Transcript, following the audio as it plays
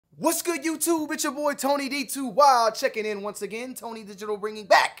What's good, YouTube? It's your boy Tony D2 Wild checking in once again. Tony Digital bringing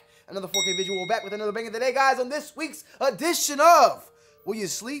back another 4K visual, back with another banger today, guys, on this week's edition of Will You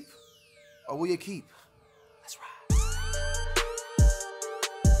Sleep or Will You Keep? Let's ride.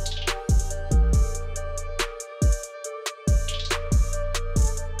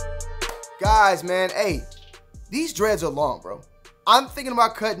 Guys, man, hey, these dreads are long, bro. I'm thinking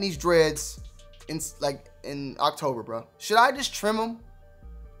about cutting these dreads in October, bro. Should I just trim them?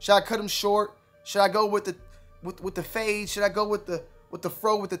 Should I cut them short? Should I go with the fade? Should I go with the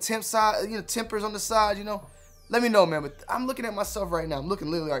fro with the tempers on the side, you know? Let me know, man. But I'm looking at myself right now. I'm looking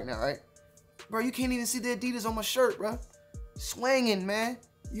literally right now, right? Bro, you can't even see the Adidas on my shirt, bro. Swinging, man.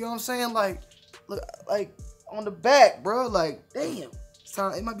 You know what I'm saying? Like, look, like on the back, bro. Like, damn. It's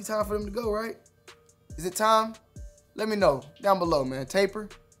time. It might be time for them to go, right? Is it time? Let me know down below, man. Taper,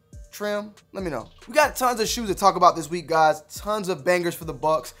 trim, let me know. We got tons of shoes to talk about this week, guys. Tons of bangers for the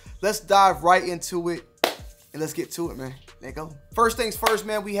Bucks. Let's dive right into it and let's get to it, man. There you go. First things first,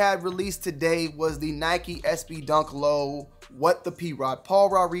 man, we had released today was the Nike SB Dunk Low What the P-Rod. Paul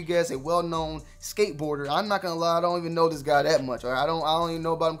Rodriguez, a well-known skateboarder. I'm not gonna lie, I don't even know this guy that much. Right? I don't even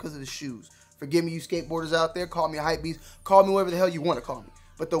know about him because of the shoes. Forgive me, you skateboarders out there. Call me a hype beast. Call me whatever the hell you want to call me.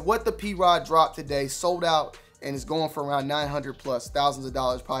 But the What the P-Rod dropped today, sold out, and it's going for around 900 plus, thousands of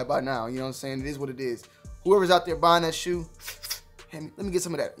dollars probably by now. You know what I'm saying? It is what it is. Whoever's out there buying that shoe, hey, let me get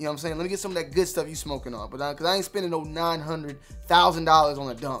some of that. You know what I'm saying? Let me get some of that good stuff you smoking on. But because I ain't spending no $900,000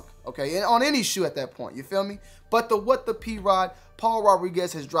 on a dunk, okay? And on any shoe at that point, you feel me? But the What the P-Rod, Paul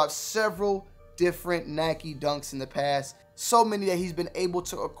Rodriguez has dropped several different Nike dunks in the past. So many that he's been able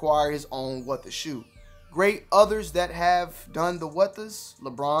to acquire his own What the shoe. Great others that have done the What the's,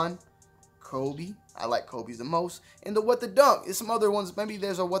 LeBron, Kobe. I like Kobe's the most. And the What the Dunk. There's some other ones. Maybe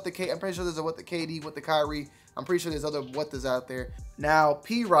there's a What the K. I'm pretty sure there's a What the KD, What the Kyrie. I'm pretty sure there's other What the's out there. Now,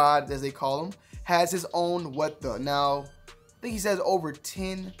 P-Rod, as they call him, has his own What the. Now, I think he says over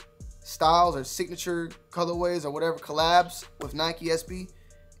 10 styles or signature colorways or whatever collabs with Nike SB.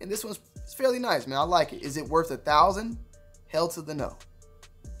 And this one's fairly nice, man. I like it. Is it worth $1,000? Hell to the no.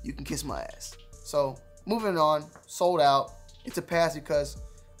 You can kiss my ass. So, moving on. Sold out. It's a pass because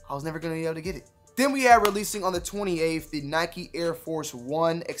I was never going to be able to get it. Then we have releasing on the 28th the Nike Air Force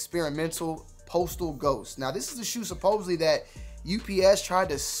 1 Experimental Postal Ghost. Now, this is a shoe supposedly that UPS tried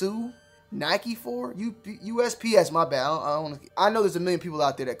to sue Nike for. USPS, my bad. I know there's a million people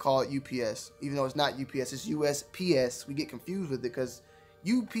out there that call it UPS, even though it's not UPS, it's USPS. We get confused with it because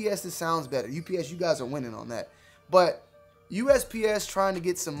UPS, it sounds better. UPS, you guys are winning on that. But USPS trying to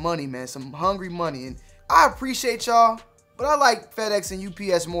get some money, man, some hungry money. And I appreciate y'all. But I like FedEx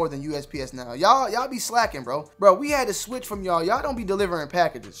and UPS more than USPS now. Y'all be slacking, bro. Bro, we had to switch from y'all. Y'all don't be delivering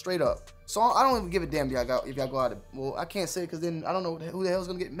packages, straight up. So I don't even give a damn if y'all go out of, well, I can't say it because then I don't know who the hell's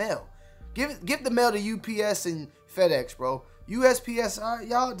gonna get mail. Give the mail to UPS and FedEx, bro. USPS,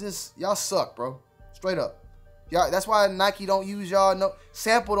 y'all suck, bro. Straight up. Y'all, that's why Nike don't use y'all. No,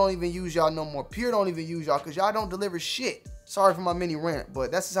 Sample don't even use y'all no more. Pure don't even use y'all because y'all don't deliver shit. Sorry for my mini rant,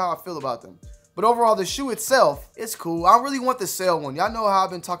 but that's just how I feel about them. But overall, the shoe itself, it's cool. I really want the sale one. Y'all know how I've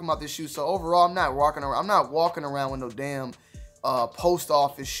been talking about this shoe. So overall, I'm not walking around with no damn post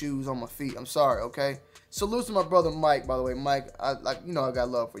office shoes on my feet. I'm sorry, okay? Salute to my brother Mike, by the way. Mike, I got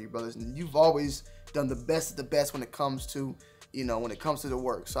love for you, brothers. And you've always done the best of the best when it comes to, when it comes to the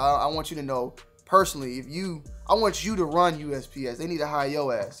work. So I want you to know, personally, I want you to run USPS. They need to hire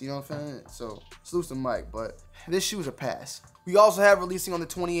your ass. You know what I'm saying? So salute to Mike, but this shoe is a pass. We also have releasing on the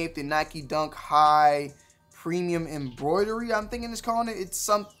 28th the Nike Dunk High Premium Embroidery. I'm thinking it's calling it. It's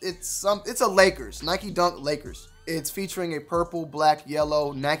a Lakers Nike Dunk Lakers. It's featuring a purple, black,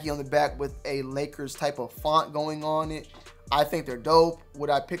 yellow Nike on the back with a Lakers type of font going on it. I think they're dope. Would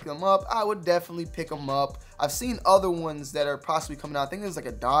I pick them up? I would definitely pick them up. I've seen other ones that are possibly coming out. I think there's like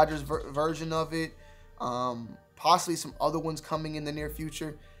a Dodgers version of it. Possibly some other ones coming in the near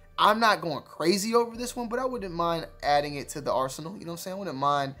future. I'm not going crazy over this one, but I wouldn't mind adding it to the arsenal. You know what I'm saying? I wouldn't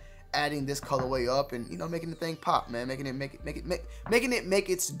mind adding this colorway up and making the thing pop, man. Making it make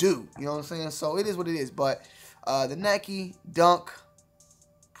its due. You know what I'm saying? So it is what it is. But the Nike Dunk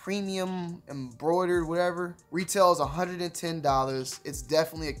Premium Embroidered whatever retails $110. It's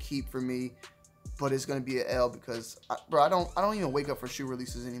definitely a keep for me, but it's gonna be an L because bro, I don't even wake up for shoe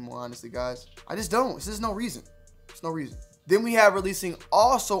releases anymore. Honestly, guys, I just don't. There's no reason. There's no reason. Then we have releasing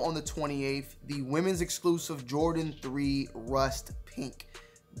also on the 28th, the women's exclusive Jordan 3 Rust Pink.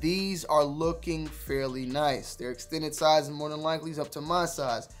 These are looking fairly nice. They're extended size and more than likely is up to my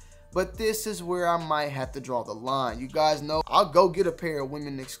size. But this is where I might have to draw the line. You guys know I'll go get a pair of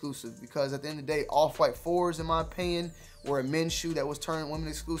women exclusive because at the end of the day, Off-White 4s, in my opinion, were a men's shoe that was turned women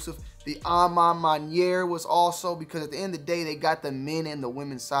exclusive. The Ama Maniere was also, because at the end of the day, they got the men and the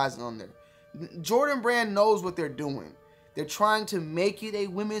women's sizing on there. Jordan Brand knows what they're doing. They're trying to make it a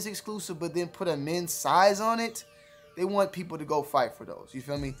women's exclusive, but then put a men's size on it. They want people to go fight for those. You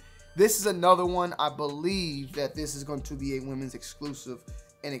feel me? This is another one. I believe that this is going to be a women's exclusive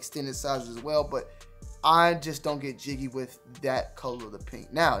and extended sizes as well, but I just don't get jiggy with that color of the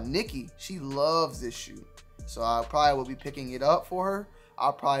pink. Now, Nikki, she loves this shoe, so I probably will be picking it up for her.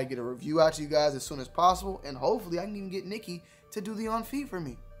 I'll probably get a review out to you guys as soon as possible, and hopefully I can even get Nikki to do the on feet for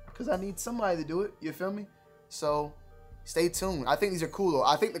me, because I need somebody to do it. You feel me? So stay tuned. I think these are cool though.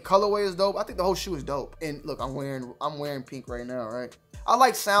 I think the colorway is dope. I think the whole shoe is dope. And look, I'm wearing pink right now, right? I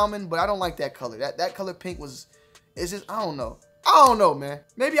like salmon, but I don't like that color. That color pink it's just, I don't know. I don't know, man.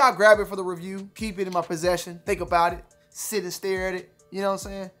 Maybe I'll grab it for the review, keep it in my possession, think about it, sit and stare at it, you know what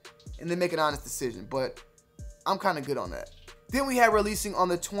I'm saying? And then make an honest decision, but I'm kind of good on that. Then we have releasing on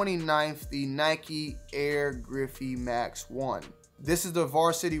the 29th, the Nike Air Griffey Max 1. This is the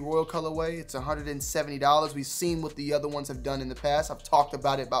Varsity Royal colorway. It's $170. We've seen what the other ones have done in the past. I've talked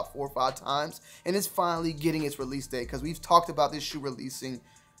about it about 4 or 5 times, and it's finally getting its release date, because we've talked about this shoe releasing.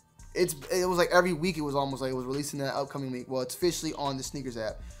 It was like every week it was almost like it was releasing that upcoming week. Well, it's officially on the sneakers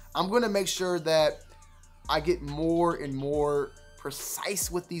app. I'm going to make sure that I get more and more precise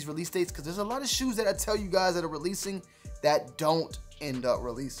with these release dates, because there's a lot of shoes that I tell you guys that are releasing that don't end up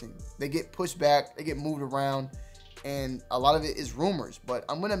releasing. They get pushed back, they get moved around, and a lot of it is rumors. But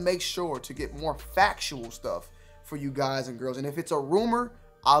I'm going to make sure to get more factual stuff for you guys and girls. And if it's a rumor,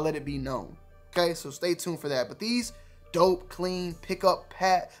 I'll let it be known. Okay, so stay tuned for that. But these dope, clean, pick up,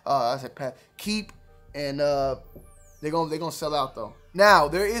 keep, and they're gonna sell out though. Now,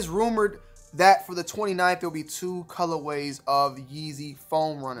 there is rumored that for the 29th, there'll be 2 colorways of Yeezy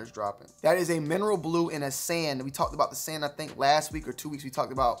foam runners dropping. That is a mineral blue and a sand. We talked about the sand, I think last week or 2 weeks, we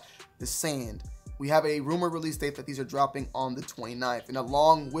talked about the sand. We have a rumored release date that these are dropping on the 29th. And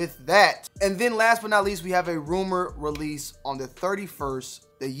along with that, and then last but not least, we have a rumor release on the 31st,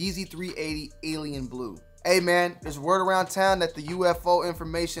 the Yeezy 380 Alien Blue. Hey man, there's word around town that the UFO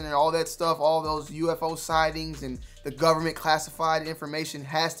information and all that stuff, all those UFO sightings and the government classified information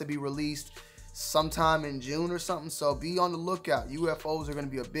has to be released sometime in June or something. So be on the lookout. UFOs are going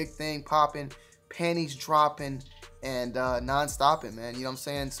to be a big thing popping, panties dropping, and non-stopping, man. You know what I'm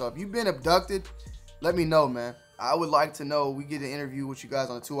saying? So if you've been abducted, let me know, man. I would like to know. We get an interview with you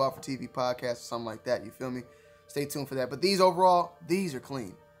guys on the 2 Out for TV podcast or something like that. You feel me? Stay tuned for that. But these overall, these are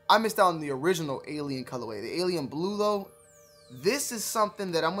clean. I missed out on the original Alien colorway. The Alien Blue though, this is something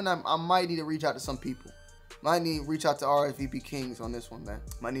that I might need to reach out to some people. Might need to reach out to RSVP Kings on this one, man.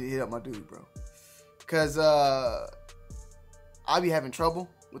 Might need to hit up my dude, bro. Cause I be having trouble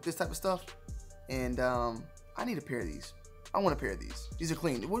with this type of stuff, and I need a pair of these. I want a pair of these. These are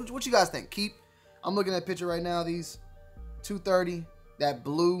clean. What you guys think? Keep. I'm looking at a picture right now. These 230, that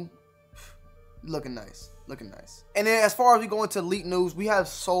blue, looking nice. Looking nice. And then as far as we go into leak news, we have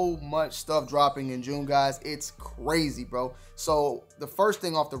so much stuff dropping in June, guys. It's crazy, bro. So the first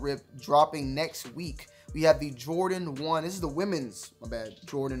thing off the rip, dropping next week, we have the Jordan 1. This is the women's, my bad,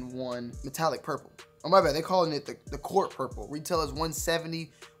 Jordan 1 metallic purple. Oh, my bad. They're calling it the court purple. Retail is $170.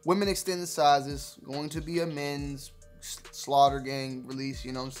 Women extended sizes. Going to be a men's Slaughter Gang release.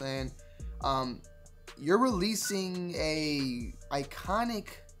 You know what I'm saying? You're releasing a iconic.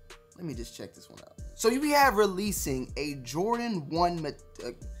 Let me just check this one out. So we have releasing a Jordan 1,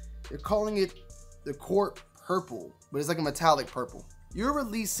 they're calling it the court purple, but it's like a metallic purple. You're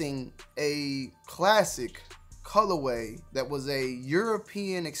releasing a classic colorway that was a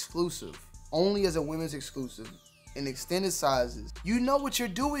European exclusive, only as a women's exclusive, in extended sizes. You know what you're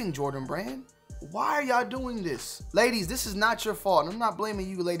doing, Jordan Brand. Why are y'all doing this? Ladies, this is not your fault. And I'm not blaming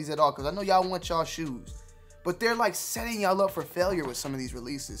you ladies at all, because I know y'all want y'all shoes. But they're like setting y'all up for failure with some of these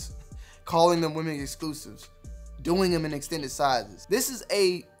releases. Calling them women's exclusives, doing them in extended sizes. This is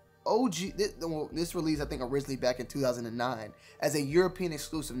a OG, this release I think originally back in 2009 as a European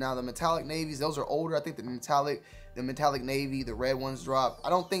exclusive. Now the metallic navies, those are older. I think the metallic navy, the red ones dropped. I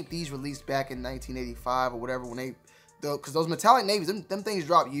don't think these released back in 1985 or whatever when they, because those metallic navies, them things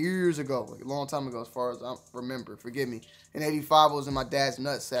dropped years ago, like a long time ago as far as I remember. Forgive me. In 85 I was in my dad's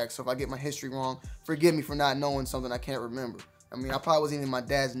nutsack, so if I get my history wrong, forgive me for not knowing something I can't remember. I mean, I probably wasn't even in my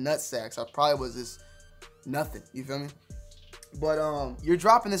dad's nutsack, so I probably was just nothing. You feel me? But you're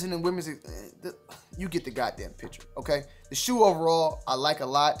dropping this in the women's. You get the goddamn picture, okay? The shoe overall, I like a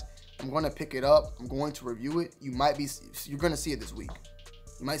lot. I'm going to pick it up. I'm going to review it. You're going to see it this week.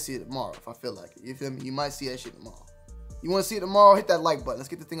 You might see it tomorrow if I feel like it. You feel me? You might see that shit tomorrow. You want to see it tomorrow? Hit that like button. Let's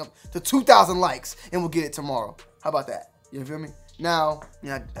get the thing up to 2,000 likes, and we'll get it tomorrow. How about that? You feel me? Now,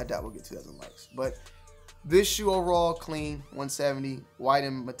 yeah, I doubt we'll get 2,000 likes. But this shoe overall, clean, 170, white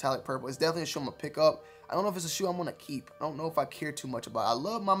and metallic purple. It's definitely a shoe I'm going to pick up. I don't know if it's a shoe I'm going to keep. I don't know if I care too much about it. I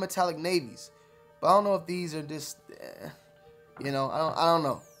love my metallic navies. But I don't know if these are just, you know, I don't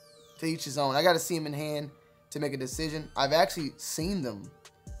know. To each his own. I got to see them in hand to make a decision. I've actually seen them,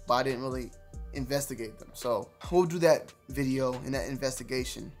 but I didn't really investigate them. So we'll do that video and that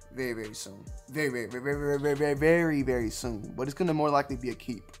investigation very soon. Very soon. But it's gonna more likely be a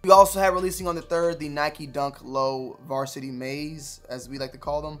keep. We also have releasing on the 3rd the Nike Dunk Low Varsity Maze, as we like to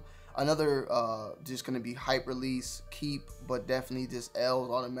call them. Another just gonna be hype release, keep, but definitely just L's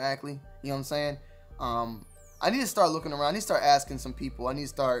automatically. You know what I'm saying? I need to start looking around. I need to start asking some people. I need to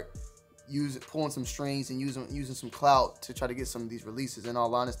start pulling some strings and using some clout to try to get some of these releases. In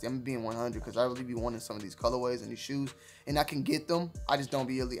all honesty, I'm being 100 because I really be wanting some of these colorways and these shoes, and I can get them. I just don't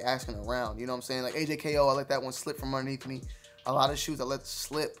be really asking around. You know what I'm saying? Like AJKO, I let that one slip from underneath me. A lot of shoes I let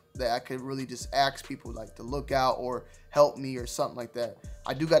slip that I could really just ask people like to look out or help me or something like that.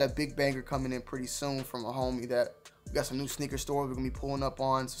 I do got a big banger coming in pretty soon from a homie that we got some new sneaker stores we're gonna be pulling up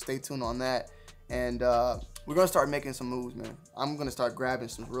on, so stay tuned on that. And we're gonna start making some moves, man. I'm gonna start grabbing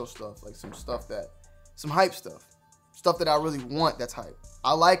some real stuff, like some hype stuff that I really want. That's hype.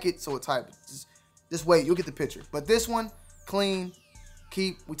 I like it, so it's hype. Just wait, you'll get the picture. But this one, clean,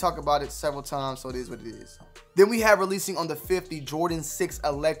 keep. We talk about it several times, so it is what it is. Then we have releasing on the 5th the Jordan 6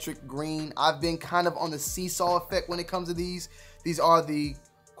 Electric Green. I've been kind of on the seesaw effect when it comes to these. These are the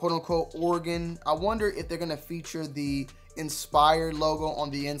quote-unquote Oregon. I wonder if they're gonna feature the inspired logo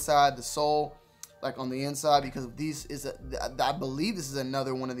on the inside, the sole, like on the inside, because these is I believe this is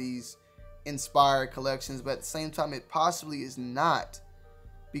another one of these inspired collections, but at the same time it possibly is not.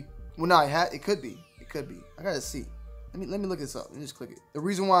 Well, no, it could be. I gotta see. Let me look this up. Let me just click it. The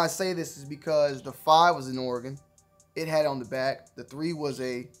reason why I say this is because the 5 was in Oregon. It had it on the back. The 3 was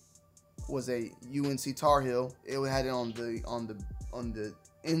a UNC Tar Heel. It had it on the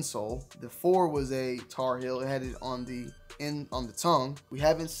insole. The 4 was a Tar Heel. It had it on the tongue. We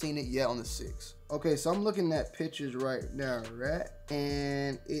haven't seen it yet on the 6. Okay, so I'm looking at pictures right now, right?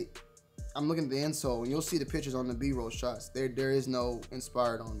 And I'm looking at the insole, and you'll see the pictures on the B-roll shots. There is no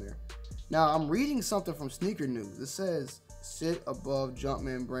inspired on there. Now, I'm reading something from Sneaker News. It says, sit above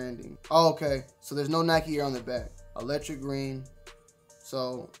Jumpman branding. Oh, okay. So there's no Nike Air on the back. Electric green.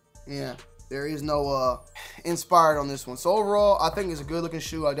 So, yeah. There is no inspired on this one. So overall, I think it's a good looking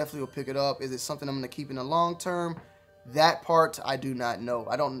shoe. I definitely will pick it up. Is it something I'm going to keep in the long term? That part, I do not know.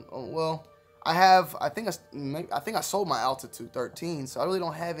 I don't, well, I think I sold my Altitude 13, so I really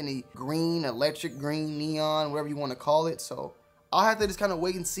don't have any green, electric green, neon, whatever you want to call it. So I'll have to just kind of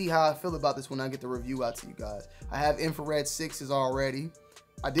wait and see how I feel about this when I get the review out to you guys. I have infrared 6s already.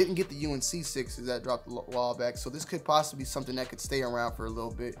 I didn't get the UNC 6s that dropped a while back, so this could possibly be something that could stay around for a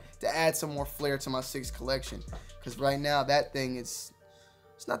little bit to add some more flair to my 6 collection. Because right now, that thing, it's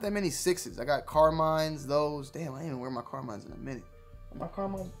not that many 6s. I got Carmines, those. Damn, I ain't even wear my Carmines in a minute. My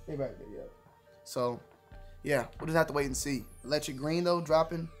Carmines, they right there, yeah. So, yeah, we'll just have to wait and see. Electric green, though,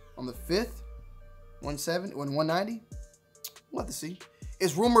 dropping on the 5th, 190. We'll have to see.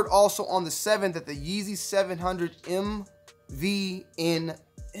 It's rumored also on the 7th that the Yeezy 700 MVNM,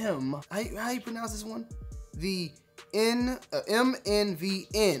 how you pronounce this one? The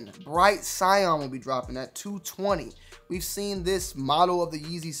MNVN Bright Cyan will be dropping at 220. We've seen this model of the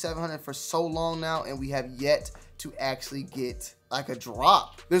Yeezy 700 for so long now, and we have yet to actually get like a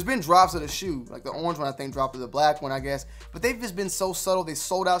drop. There's been drops of the shoe, like the orange one I think dropped, or the black one I guess, but they've just been so subtle. They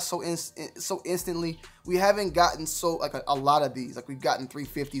sold out so instantly. We haven't gotten like a lot of these. Like we've gotten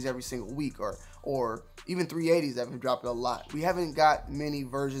 350s every single week, or even 380s that have dropped a lot. We haven't got many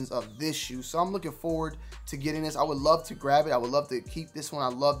versions of this shoe, so I'm looking forward to getting this. I would love to grab it. I would love to keep this one. I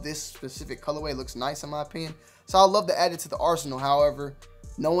love this specific colorway. It looks nice in my opinion, so I'd love to add it to the arsenal. However,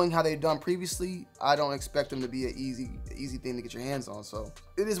 knowing how they've done previously, I don't expect them to be an easy thing to get your hands on. So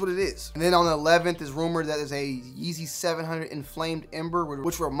it is what it is. And then on the 11th is rumored that there's a Yeezy 700 Inflamed Ember,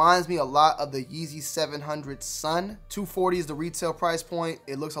 which reminds me a lot of the Yeezy 700 Sun. $240 is the retail price point.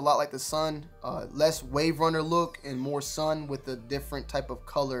 It looks a lot like the Sun, less Wave Runner look and more Sun with a different type of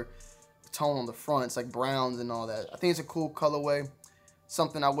color tone on the front. It's like browns and all that. I think it's a cool colorway.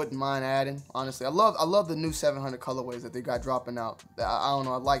 Something I wouldn't mind adding, honestly. I love the new 700 colorways that they got dropping out. I don't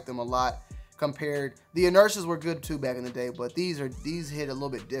know, I like them a lot compared. The Inertias were good too back in the day, but these hit a little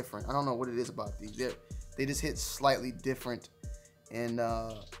bit different. I don't know what it is about these. They just hit slightly different in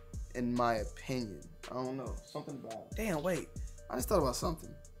my opinion. I don't know, something about. Damn, wait, I just thought about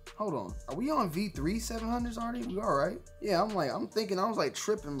something. Hold on, are we on V3 700s already? We are, right? Yeah, I'm thinking, I was like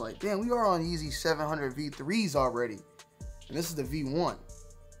tripping, like, damn, we are on Yeezy 700 V3s already. And this is the V1.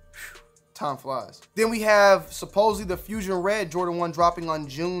 Time flies. Then we have supposedly the Fusion Red Jordan 1 dropping on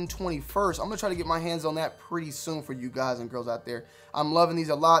June 21st. I'm gonna try to get my hands on that pretty soon for you guys and girls out there. I'm loving these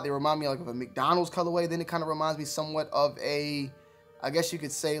a lot. They remind me like of a McDonald's colorway. Then it kind of reminds me somewhat of a, I guess you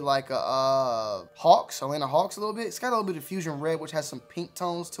could say like a Hawks, Atlanta Hawks a little bit. It's got a little bit of Fusion Red, which has some pink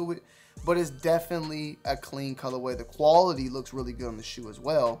tones to it, but it's definitely a clean colorway. The quality looks really good on the shoe as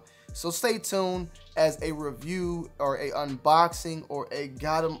well. So stay tuned as a review or a unboxing or a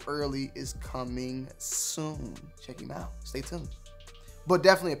got 'em early is coming soon. Check him out. Stay tuned. But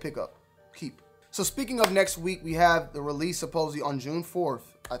definitely a pickup. Keep. So speaking of next week, we have the release supposedly on June 4th.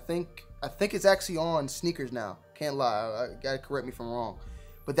 I think it's actually on sneakers now. Can't lie. I gotta correct me if I'm wrong.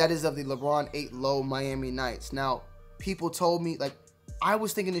 But that is of the LeBron 8 Low Miami Nights. Now, people told me, like, I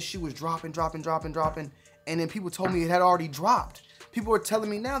was thinking this shoe was dropping. And then people told me it had already dropped. People are telling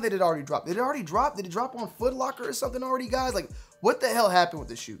me now that it already dropped. Did it already drop? Did it drop on Footlocker or something already, guys? Like, what the hell happened with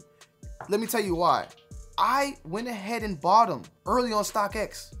this shoe? Let me tell you why. I went ahead and bought them early on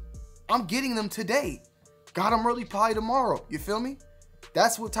StockX. I'm getting them today. Got them early probably tomorrow. You feel me?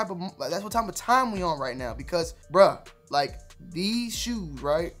 That's what type of time we on right now. Because, bruh, like, these shoes,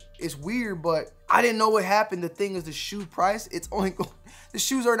 right? It's weird, but I didn't know what happened. The thing is, the shoe price, it's only going, the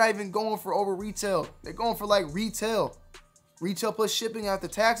shoes are not even going for over retail. They're going for like retail. Retail plus shipping after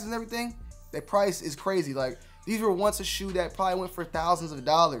taxes and everything. The price is crazy. Like, these were once a shoe that probably went for thousands of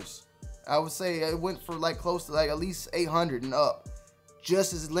dollars. I would say it went for like close to like at least 800 and up.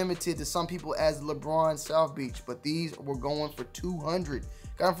 Just as limited to some people as LeBron South Beach, but these were going for 200.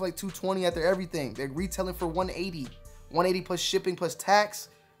 Got them for like 220 after everything. They're retailing for 180. 180 plus shipping plus tax.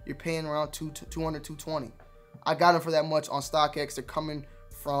 You're paying around 200, 220. I got them for that much on StockX. They're coming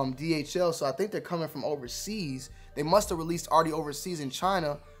from DHL, so I think they're coming from overseas. They must have released already overseas in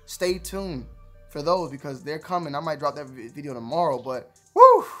China. Stay tuned for those because they're coming. I might drop that video tomorrow, but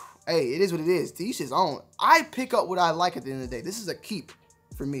woo! Hey, it is what it is. To each his own. I pick up what I like at the end of the day. This is a keep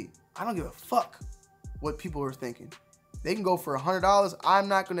for me. I don't give a fuck what people are thinking. They can go for $100. I'm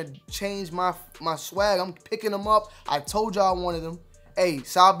not gonna change my swag. I'm picking them up. I told y'all I wanted them. Hey,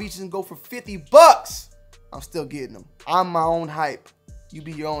 South Beach can go for 50 bucks. I'm still getting them. I'm my own hype. You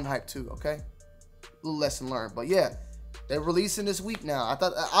be your own hype too, okay? A little lesson learned. But yeah, they're releasing this week now. I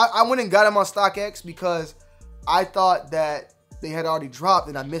thought I went and got them on StockX because I thought that they had already dropped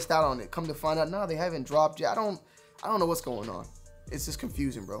and I missed out on it. Come to find out, no, they haven't dropped yet. I don't know what's going on. It's just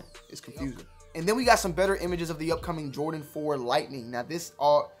confusing, bro. It's confusing. And then we got some better images of the upcoming Jordan 4 Lightning. Now these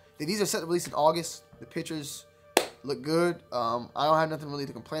are set to release in August. The pictures look good. I don't have nothing really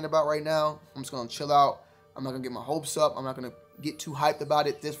to complain about right now. I'm just gonna chill out. I'm not gonna get my hopes up. I'm not gonna get too hyped about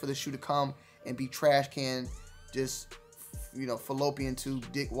it just for the shoe to come and be trash can, just, you know, fallopian tube,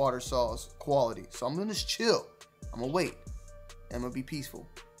 dick water sauce quality. So I'm gonna just chill. I'm gonna wait. And I'm gonna be peaceful.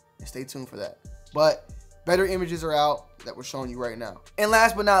 And stay tuned for that. But better images are out that we're showing you right now. And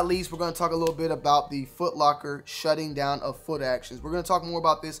last but not least, we're gonna talk a little bit about the Footlocker shutting down of Footactions. We're gonna talk more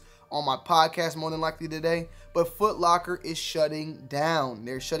about this on my podcast more than likely today. But Footlocker is shutting down.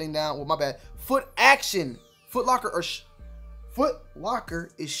 They're shutting down, well, my bad. Footaction. Footlocker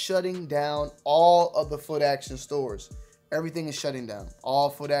is shutting down all of the Footaction stores. Everything is shutting down. All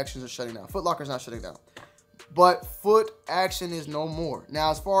Footactions are shutting down. Footlocker's not shutting down. But Footaction is no more.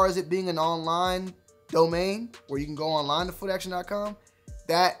 Now, as far as it being an online domain where you can go online to footaction.com,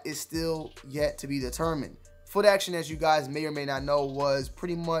 that is still yet to be determined. Footaction, as you guys may or may not know, was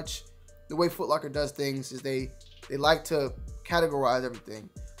pretty much the way Footlocker does things is they like to categorize everything.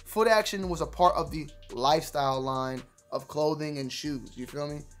 Footaction was a part of the lifestyle line of clothing and shoes. You feel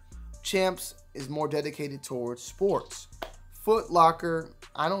me? Champs is more dedicated towards sports. Footlocker,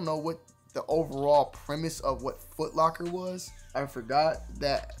 I don't know what the overall premise of what Footlocker was. I forgot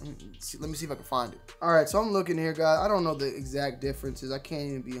that. Let me see if I can find it. All right, so I'm looking here, guys. I don't know the exact differences. I can't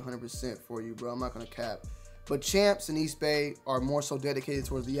even be 100% for you, bro. I'm not gonna cap. But Champs and East Bay are more so dedicated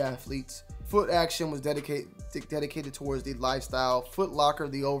towards the athletes. Footaction was dedicated towards the lifestyle. Footlocker,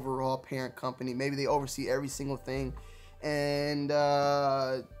 the overall parent company. Maybe they oversee every single thing. And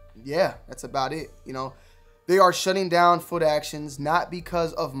yeah, that's about it. You know, they are shutting down Footactions not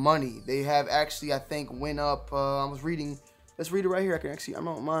because of money. They have actually, I think, went up. I was reading. Let's read it right here. I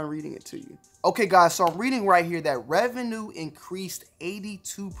don't mind reading it to you. Okay, guys. So I'm reading right here that revenue increased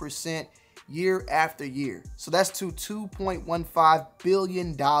 82% year after year. So that's to $2.15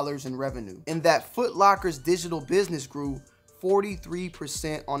 billion in revenue. And that Footlocker's digital business grew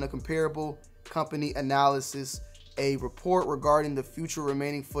 43% on a comparable company analysis. A report regarding the future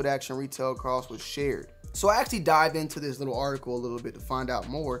remaining Footaction retail costs was shared. So I actually dived into this little article a little bit to find out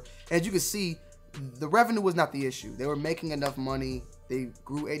more. As you can see, the revenue was not the issue. They were making enough money. They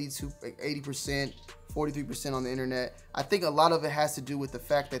grew 80%, 43% on the internet. I think a lot of it has to do with the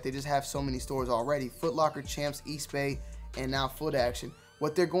fact that they just have so many stores already. Footlocker, Champs, East Bay, and now Footaction.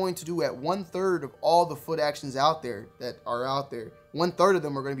 What they're going to do at 1/3 of all the Footactions out there that are out there, 1/3 of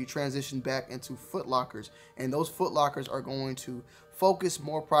them are going to be transitioned back into Footlockers. And those Footlockers are going to focus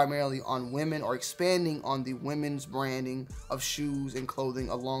more primarily on women, or expanding on the women's branding of shoes and clothing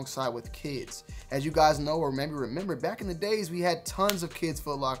alongside with kids. As you guys know or remember back in the days, we had tons of kids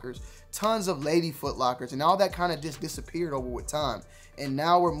Footlockers, tons of lady Footlockers, and all that kind of just disappeared over with time. And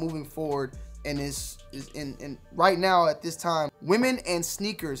now we're moving forward, and right now at this time, women and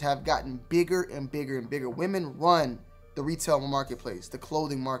sneakers have gotten bigger and bigger and bigger. Women run the retail marketplace, the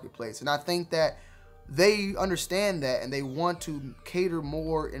clothing marketplace, and I think that they understand that, and they want to cater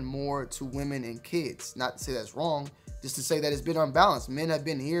more and more to women and kids. Not to say that's wrong, just to say that it's been unbalanced. Men have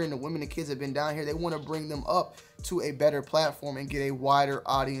been here and the women and kids have been down here. They want to bring them up to a better platform and get a wider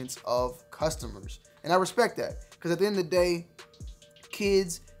audience of customers. And I respect that, because at the end of the day,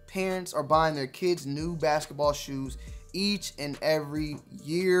 kids, parents are buying their kids new basketball shoes each and every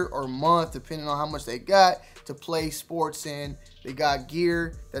year or month, depending on how much they got to play sports in. They got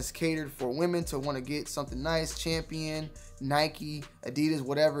gear that's catered for women to want to get something nice, Champion, Nike, Adidas,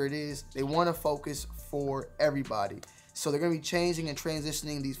 whatever it is. They want to focus for everybody. So they're going to be changing and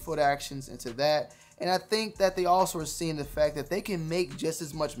transitioning these Footactions into that. And I think that they also are seeing the fact that they can make just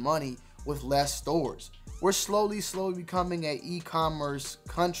as much money with less stores. We're slowly becoming an e-commerce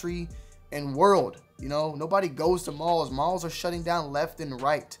country and world. You know, nobody goes to malls. Malls are shutting down left and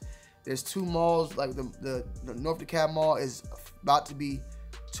right. There's 2 malls, like the North DeKalb Mall is about to be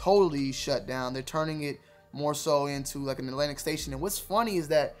totally shut down. They're turning it more so into like an Atlantic Station. And what's funny is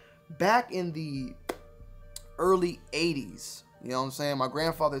that back in the early 80s, you know what I'm saying, my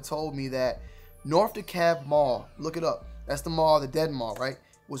grandfather told me that North DeKalb Mall, look it up, that's the mall, the dead mall, right,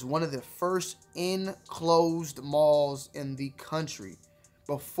 was one of the first enclosed malls in the country.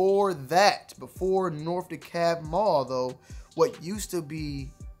 Before that, before North DeKalb Mall, though, what used to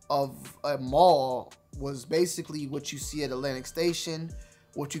be of a mall was basically what you see at Atlantic Station,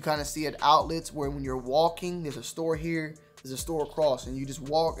 what you kind of see at outlets, where when you're walking, there's a store here, there's a store across, and you just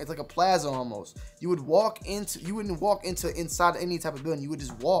walk. It's like a plaza almost. You wouldn't walk into inside any type of building. You would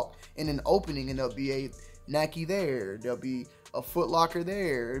just walk in an opening, and there'll be a Nike there, there'll be a Foot Locker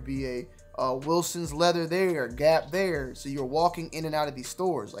there, there'll be a Wilson's Leather there, Gap there. So you're walking in and out of these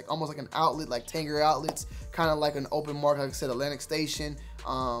stores, like almost like an outlet, like Tanger Outlets, kind of like an open market, like I said, Atlantic Station.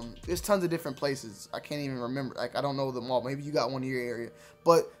 There's tons of different places. I can't even remember. Like, I don't know them all. Maybe you got one in your area.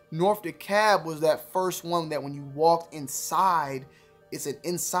 But North DeKalb was that first one that when you walked inside, it's an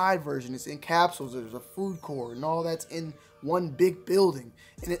inside version. It's in capsules. There's a food court and all that's in one big building.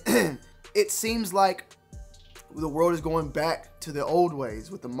 And it seems like the world is going back to the old ways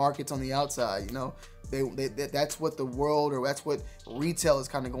with the markets on the outside. You know, that's what the world, or that's what retail is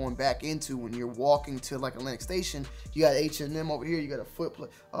kind of going back into. When you're walking to like Atlantic Station, you got H&M over here, you got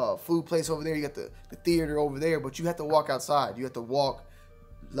a food place over there, you got the theater over there, but you have to walk outside. You have to walk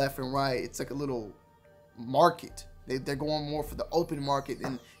left and right. It's like a little market. They're going more for the open market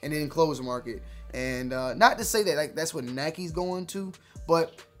and the enclosed market. And not to say that like that's what Nike's going to,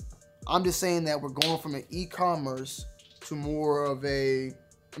 but I'm just saying that we're going from an e-commerce to more of we're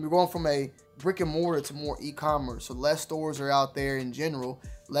going from a brick and mortar to more e-commerce. So less stores are out there in general,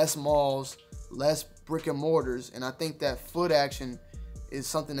 less malls, less brick and mortars. And I think that Footaction is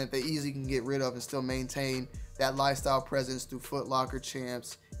something that they easily can get rid of and still maintain that lifestyle presence through Footlocker,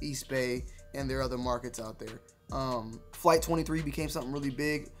 Champs, East Bay, and their other markets out there. Flight 23 became something really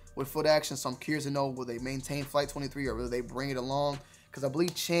big with Footaction, so I'm curious to know, will they maintain Flight 23 or will they bring it along? Because I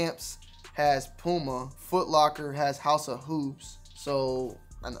believe Champs has Puma, Footlocker has House of Hoops. So,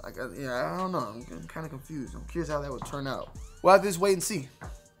 I don't know. I'm kind of confused. I'm curious how that would turn out. We'll have to just wait and see.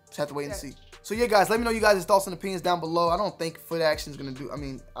 Just have to wait and see. So, yeah, guys, let me know you guys' thoughts and opinions down below. I don't think Footaction is going to do,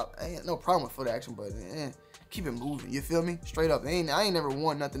 I ain't no problem with Footaction, but keep it moving. You feel me? Straight up. I ain't never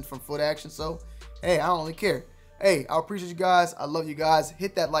won nothing from Footaction, so, hey, I don't really care. Hey, I appreciate you guys. I love you guys.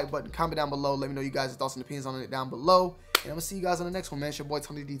 Hit that like button. Comment down below. Let me know you guys' thoughts and opinions on it down below. And I'm going to see you guys on the next one, man. It's your boy,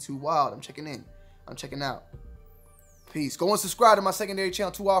 Tony D2 Wild. I'm checking in. I'm checking out. Peace. Go and subscribe to my secondary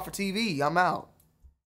channel, 2 Hour for TV. I'm out.